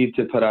need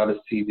to put out a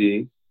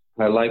CD.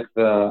 I like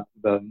the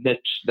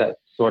niche that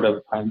sort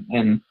of I'm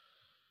in.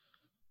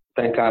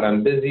 Thank God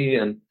I'm busy,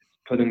 and it's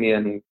putting me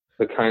in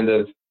the kind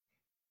of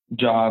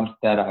jobs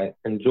that I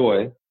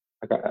enjoy.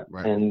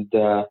 Right. And,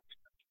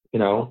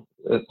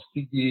 a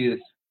CD is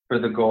for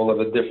the goal of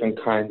a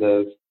different kind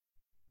of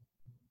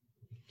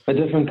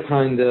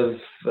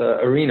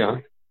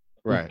arena.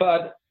 Right.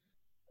 But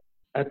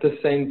at the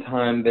same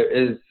time, there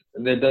is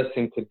there does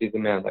seem to be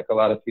demand. Like a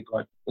lot of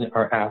people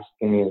are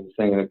asking me and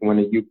saying, like, when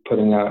are you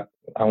putting out?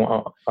 I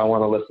want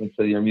to listen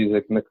to your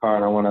music in the car,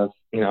 and I want to,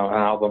 an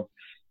album.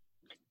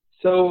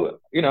 So,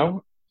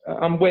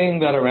 I'm weighing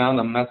that around.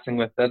 I'm messing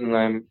with it, and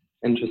I'm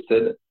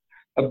interested.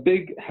 A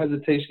big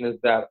hesitation is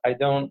that I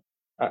don't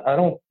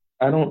know.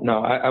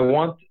 I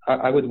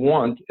would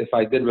want, if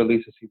I did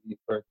release a CD,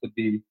 for it to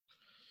be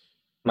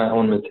my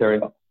own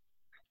material.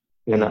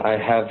 I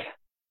have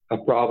a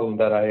problem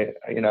that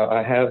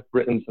I have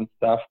written some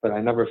stuff, but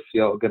I never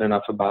feel good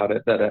enough about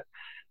it that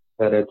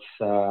it's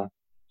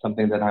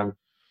something that I'm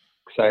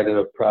excited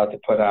or proud to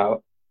put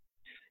out.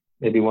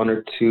 Maybe one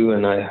or two,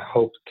 and I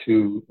hope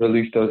to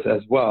release those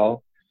as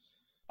well.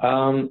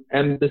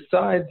 And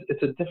besides,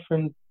 it's a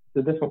different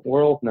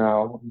world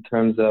now in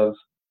terms of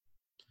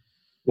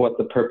what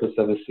the purpose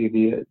of a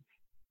CD is.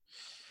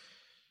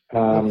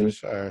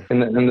 Sure. In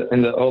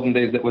the olden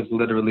days, it was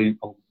literally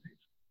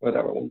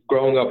whatever.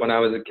 Growing up when I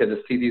was a kid,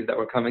 the CDs that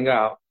were coming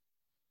out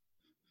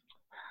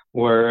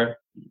were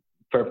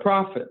for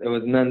profit. It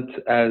was meant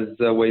as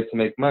a way to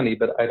make money,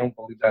 but I don't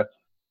believe that's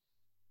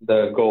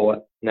the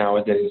goal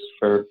nowadays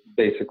for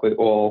basically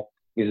all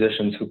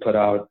musicians who put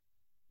out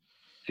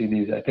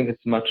CDs. I think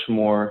it's much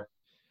more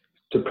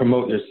to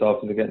promote yourself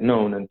and to get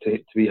known and to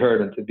be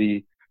heard and to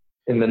be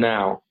in the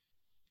now.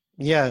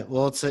 Yeah,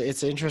 well,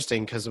 it's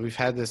interesting because we've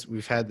had this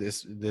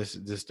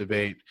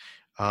debate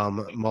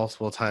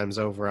multiple times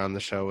over on the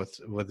show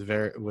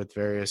with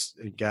various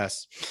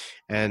guests,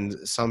 and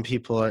some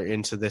people are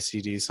into the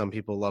CDs. Some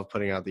people love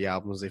putting out the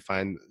albums. They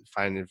find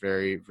it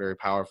very, very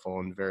powerful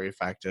and very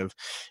effective,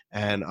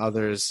 and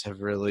others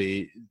have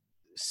really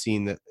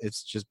seen that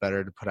it's just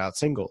better to put out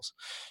singles.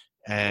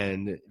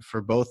 And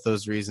for both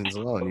those reasons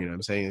alone,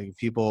 I'm saying,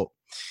 people,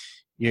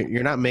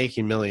 you're not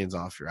making millions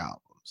off your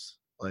albums.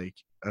 Like,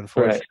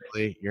 unfortunately,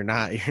 right. You're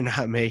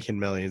not making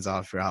millions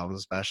off your albums,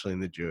 especially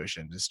in the Jewish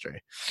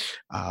industry.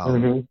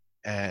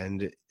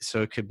 And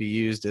so it could be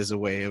used as a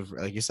way of,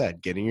 like you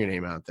said, getting your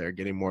name out there,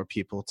 getting more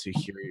people to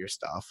hear your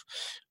stuff.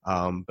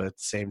 But at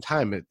the same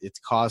time, it's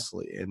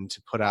costly. And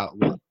to put out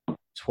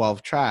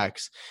 12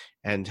 tracks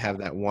and have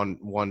that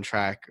one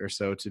track or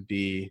so to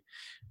be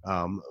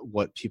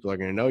what people are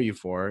going to know you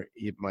for,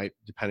 it might,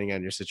 depending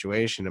on your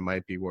situation, it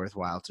might be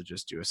worthwhile to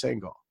just do a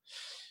single.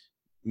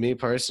 Me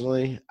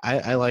personally,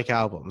 I like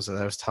albums, and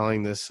I was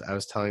telling this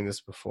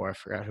before. I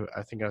forgot who.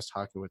 I think I was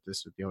talking with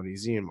Yoni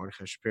Z and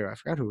Mordechai Shapiro. I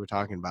forgot who we were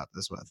talking about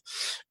this with,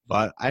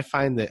 but I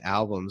find that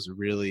albums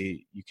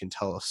really, you can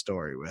tell a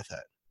story with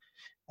it,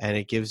 and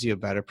it gives you a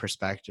better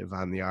perspective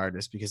on the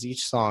artist, because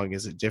each song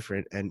is a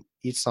different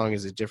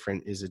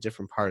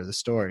part of the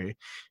story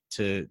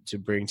to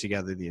bring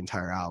together the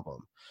entire album.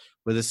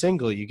 With a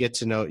single, you get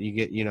to know,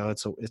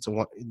 it's a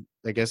one,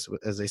 I guess,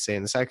 as they say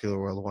in the secular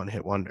world,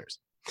 one-hit wonders.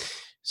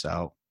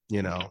 So,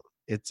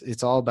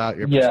 it's all about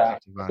your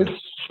perspective on it.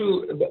 It's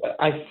true.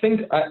 I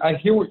think I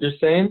hear what you're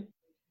saying.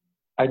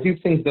 I do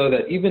think, though,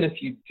 that even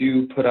if you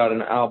do put out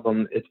an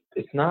album,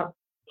 it's not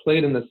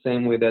played in the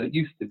same way that it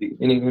used to be.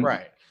 Meaning,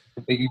 right.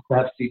 They used to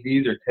have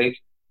CDs or tapes.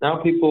 Now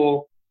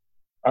people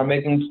are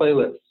making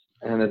playlists,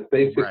 and it's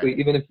basically, right.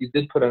 Even if you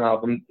did put an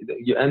album,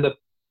 you end up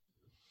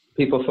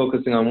people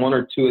focusing on one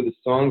or two of the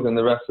songs, and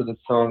the rest of the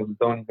songs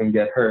don't even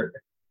get heard.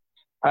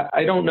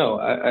 I don't know.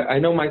 I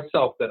know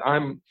myself that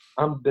I'm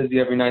busy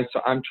every night,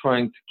 so I'm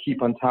trying to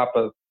keep on top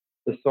of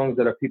the songs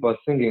that people are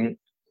singing.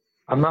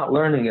 I'm not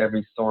learning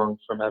every song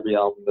from every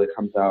album that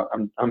comes out.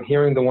 I'm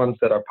hearing the ones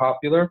that are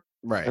popular,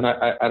 right? And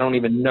I don't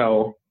even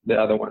know the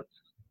other ones.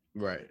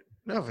 Right.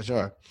 No, for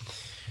sure.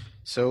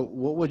 So,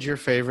 what would your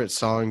favorite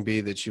song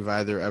be that you've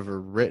either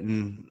ever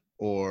written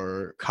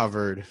or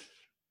covered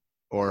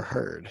or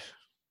heard?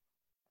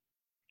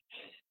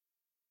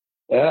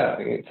 Yeah,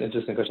 it's an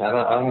interesting question. I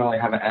don't really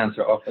have an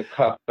answer off the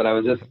cuff, but I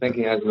was just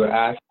thinking as you were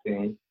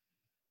asking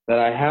that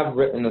I have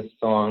written a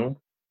song.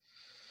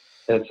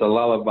 It's a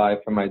lullaby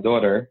for my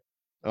daughter,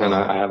 and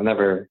I have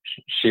never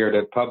shared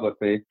it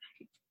publicly,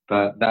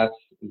 but that's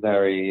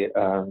very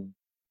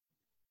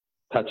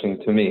touching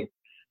to me.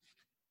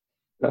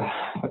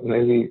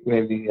 Maybe,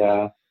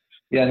 no,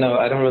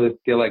 I don't really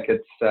feel like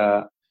it's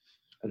a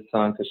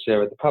song to share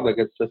with the public.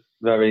 It's just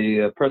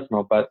very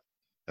personal, but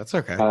that's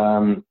okay.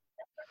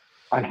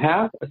 I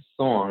have a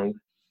song,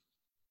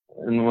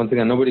 and once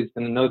again, nobody's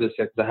going to know this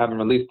yet because I haven't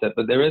released it,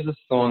 but there is a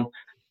song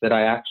that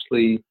I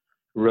actually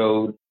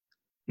wrote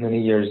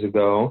many years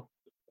ago,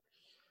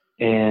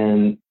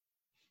 and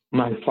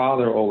my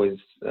father always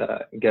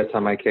gets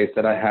on my case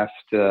that I have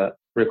to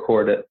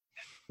record it.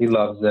 He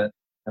loves it,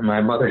 and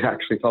my mother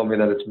actually told me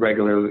that it's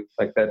regularly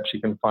like that. She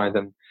can find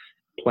him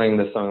playing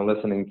the song and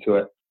listening to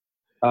it.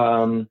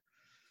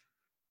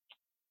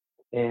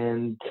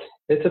 And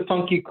it's a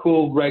funky,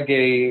 cool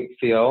reggae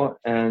feel,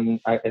 and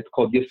it's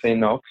called Yifei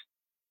Nof,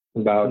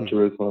 about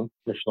Jerusalem,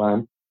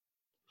 Yerushalayim.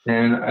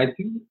 And I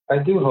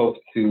do hope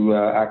to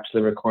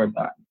actually record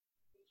that.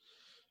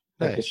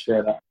 Nice. I could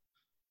share that.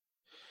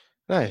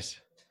 Nice.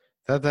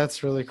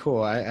 That's really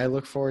cool. I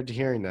look forward to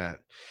hearing that.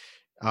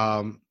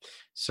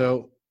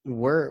 So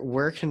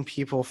where can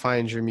people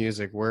find your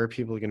music? Where are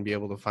people going to be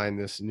able to find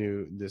this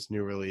new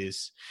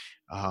release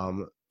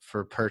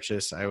for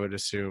purchase? I would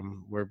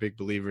assume we're big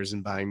believers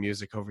in buying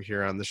music over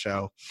here on the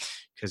show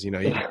because you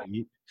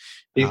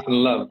peace and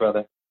love,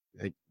 brother.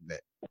 Exactly.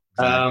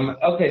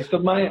 Okay, so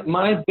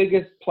my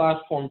biggest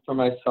platform for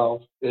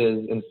myself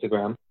is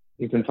Instagram.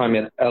 You can find me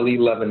at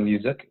Elevin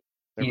Music,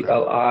 Okay.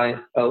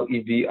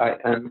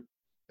 ELILEVIN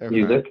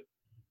Music,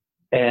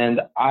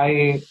 and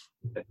I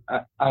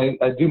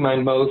do my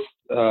most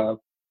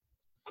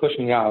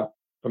pushing out,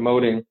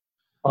 promoting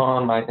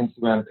on my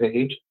Instagram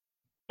page.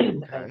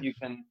 Okay. You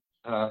can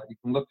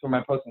look through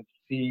my posts and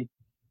see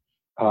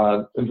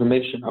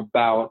information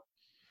about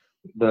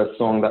the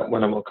song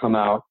when it will come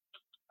out.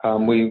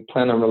 We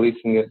plan on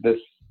releasing it this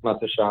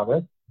month of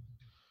Shabbos,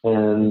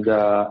 and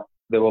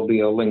there will be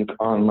a link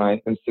on my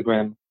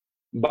Instagram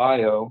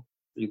bio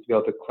for you to be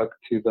able to click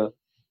to the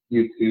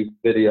YouTube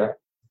video.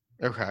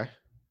 Okay.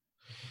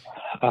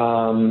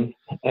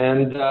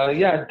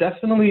 Yeah,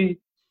 definitely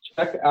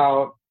check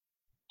out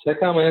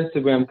my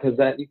Instagram, because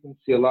that you can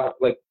see a lot,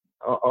 like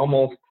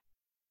almost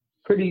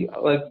pretty,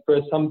 like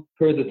for some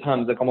periods of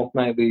time, like almost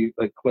nightly,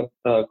 like clips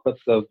of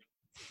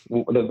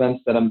the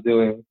events that I'm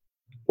doing,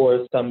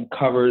 or some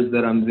covers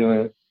that I'm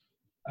doing.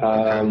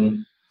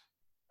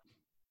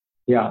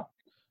 Yeah.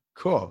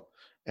 Cool.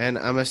 And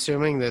I'm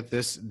assuming that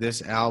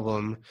this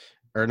album,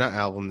 or not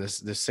album,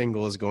 this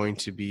single is going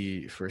to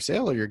be for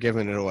sale, or you're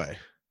giving it away?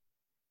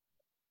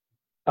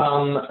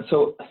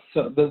 So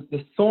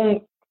the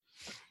song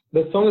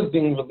is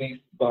being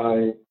released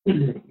by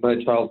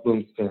Charles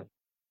Bloomstein,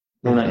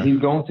 and he's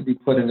going to be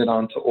putting it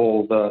onto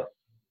all the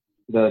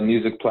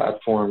music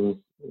platforms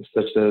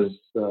such as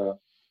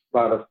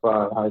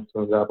Spotify,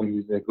 iTunes, Apple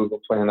Music, Google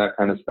Play, and that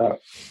kind of stuff.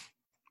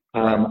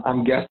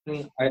 I'm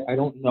guessing, I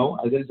don't know,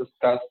 I didn't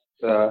discuss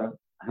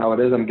how it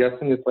is. I'm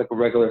guessing it's like a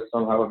regular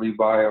song, however you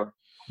buy or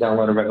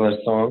download a regular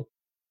song.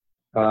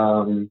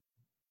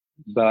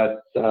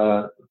 But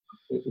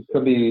it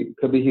could be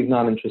he's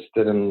not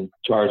interested in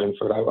charging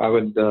for it. I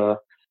would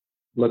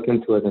look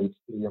into it and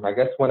see. I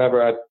guess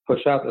whenever I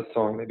push out the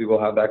song, maybe we'll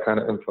have that kind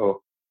of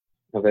info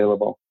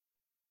available.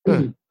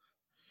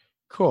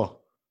 Cool.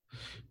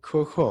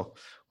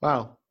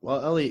 Wow.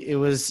 Well, Ellie, it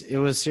was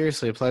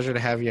seriously a pleasure to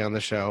have you on the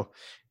show,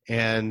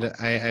 and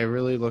I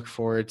really look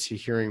forward to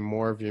hearing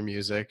more of your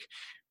music.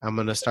 I'm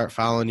gonna start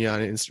following you on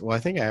Instagram. Well, I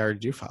think I already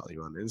do follow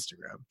you on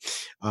Instagram,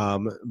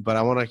 but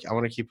I want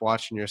to keep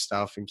watching your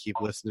stuff and keep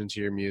listening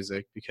to your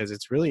music, because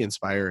it's really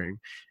inspiring,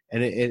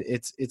 and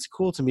it's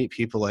cool to meet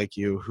people like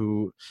you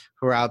who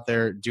are out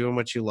there doing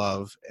what you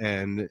love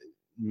and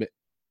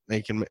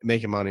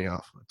making money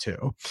off of it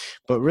too,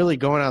 but really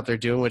going out there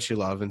doing what you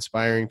love,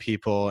 inspiring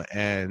people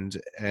and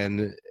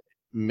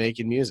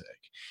making music.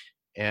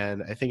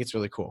 And I think it's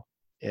really cool.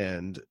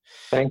 And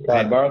thank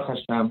God, Baruch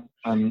Hashem,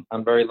 I'm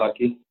very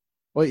lucky.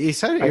 Well, you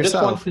said it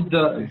yourself. I just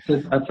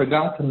wanted I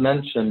forgot to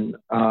mention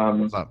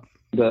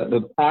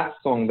the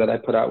past song that I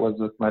put out was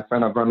with my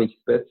friend Avrami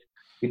Spitz.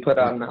 He put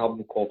out an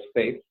album called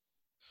Faith,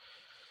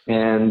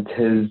 and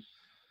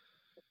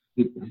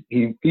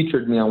he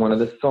featured me on one of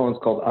his songs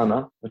called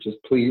Anna, which is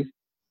Please.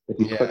 If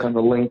you click on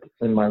the link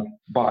in my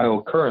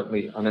bio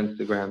currently on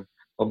Instagram,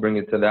 I'll bring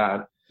you to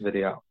that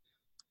video.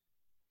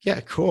 Yeah,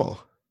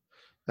 cool.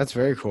 That's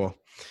very cool.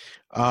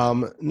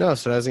 No,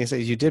 so I was gonna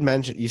say, you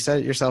said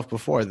it yourself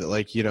before that,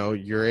 like,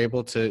 you're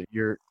able to,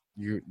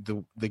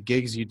 the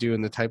gigs you do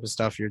and the type of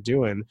stuff you're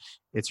doing,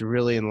 it's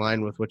really in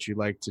line with what you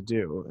like to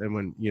do. And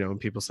when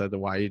people said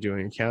why are you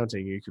doing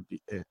accounting, you could be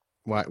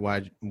why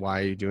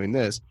are you doing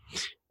this,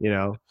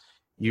 you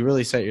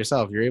really set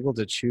yourself, you're able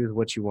to choose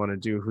what you want to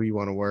do, who you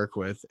want to work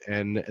with,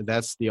 and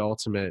that's the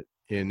ultimate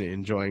in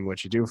enjoying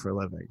what you do for a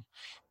living.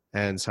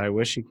 And so I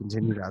wish you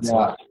continued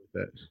outside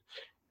with it.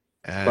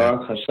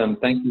 Baruch Hashem,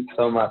 thank you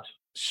so much.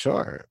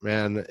 Sure,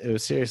 man. It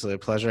was seriously a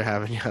pleasure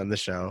having you on the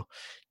show.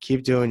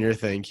 Keep doing your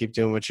thing. Keep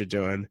doing what you're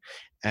doing,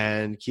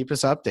 and keep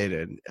us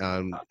updated.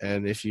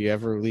 And if you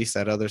ever release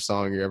that other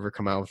song, or ever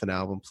come out with an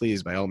album,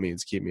 please, by all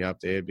means, keep me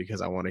updated,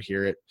 because I want to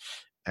hear it,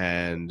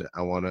 and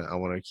I want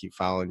to keep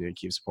following you and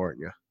keep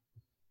supporting you.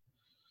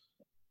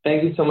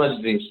 Thank you so much,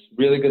 Vish.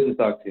 Really good to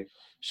talk to you.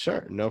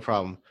 Sure, no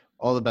problem.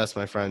 All the best,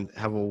 my friend.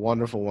 Have a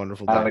wonderful,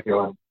 wonderful day. Have a good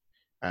one.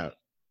 All right.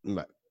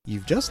 Bye.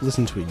 You've just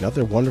listened to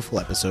another wonderful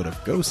episode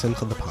of Go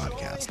Simcha the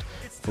podcast.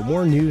 For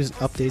more news,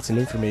 updates, and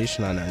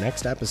information on our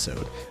next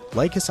episode,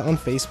 like us on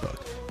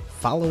Facebook,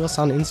 follow us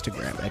on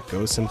Instagram at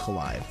Go Simcha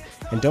Live,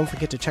 and don't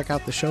forget to check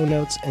out the show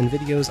notes and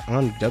videos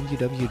on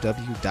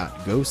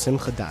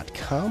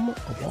www.gosimcha.com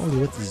along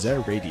with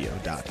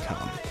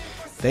zeradio.com.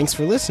 Thanks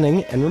for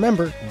listening, and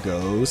remember,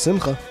 Go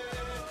Simcha!